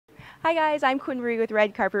Hi guys, I'm Quinn Marie with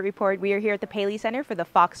Red Carpet Report. We are here at the Paley Center for the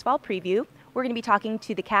FOX Fall Preview. We're going to be talking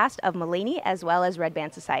to the cast of Mulaney as well as Red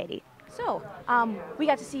Band Society. So, we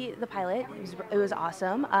got to see the pilot. It was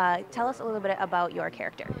awesome. Tell us a little bit about your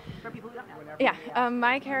character. For people who don't know. Yeah,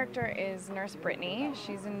 my character is Nurse Brittany.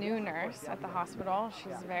 She's a new nurse at the hospital.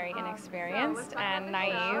 She's very inexperienced and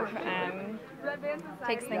naive and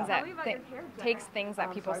takes things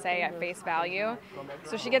that people say at face value.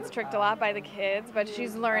 So she gets tricked a lot by the kids, but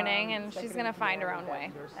she's learning and she's gonna find her own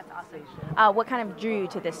way. That's awesome. What kind of drew you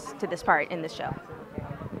to this part in this show?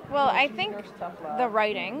 Well, I think the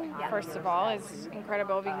writing, first of all, is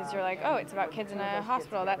incredible because you're like, oh, it's about kids in a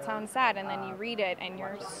hospital. That sounds sad. And then you read it and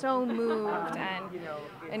you're so moved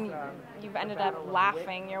and you've ended up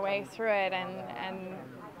laughing your way through it. And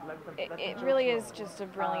it really is just a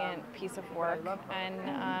brilliant piece of work.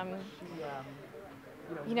 And,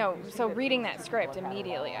 so reading that script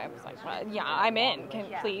immediately, I was like, well, yeah, I'm in.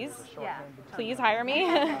 Please hire me.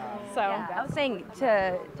 So I was saying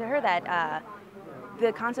to her that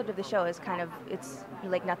the concept of the show is it's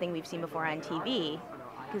like nothing we've seen before on TV.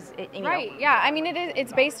 Right, yeah. I mean,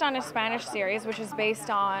 it's based on a Spanish series, which is based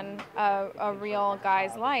on a real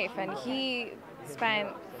guy's life. And he spent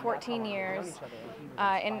 14 years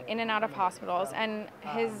in and out of hospitals. And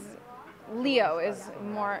his Leo is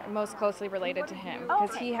most closely related to him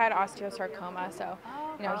because he had osteosarcoma, so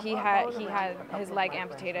he had his leg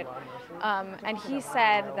amputated, and he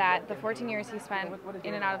said that the 14 years he spent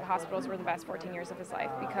in and out of the hospitals were the best 14 years of his life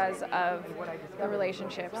because of the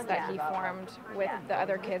relationships that he formed with the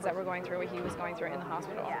other kids that were going through what he was going through in the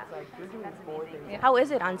hospital. Yeah. How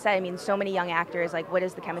is it on set? I mean, so many young actors. Like, what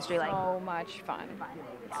is the chemistry like? So much fun.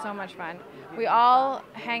 So much fun. We all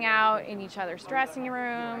hang out in each other's dressing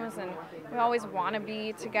rooms, and we always want to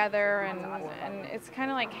be together, and it's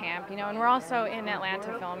kind of like camp, and we're also in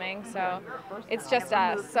Atlanta filming, so it's just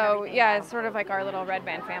us. So yeah, it's sort of like our little Red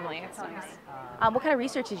Band family. It's nice. What kind of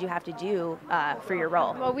research did you have to do for your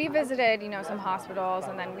role? Well, we visited, some hospitals,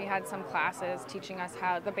 and then we had some classes teaching us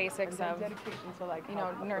the basics of,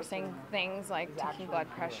 nursing things like taking blood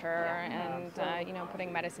pressure and,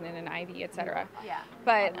 putting medicine in an IV, etc.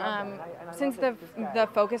 But since the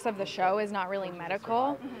focus of the show is not really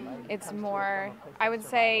medical, it's more, I would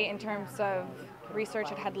say, in terms of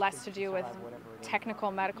research, it had less to do with technical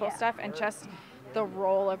medical stuff and just the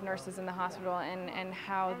role of nurses in the hospital and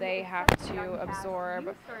how they have to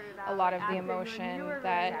absorb a lot of the emotion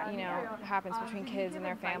that happens between kids and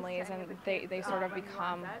their families, and they sort of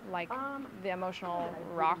become like the emotional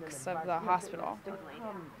rocks of the hospital.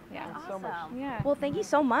 Yeah. Awesome. Yeah. Well, thank you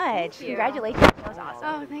so much. Congratulations. That was awesome.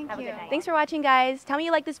 Oh, thank you. Thanks for watching, guys. Tell me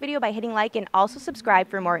you like this video by hitting like and also subscribe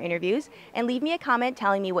for more interviews, and leave me a comment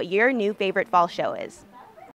telling me what your new favorite fall show is.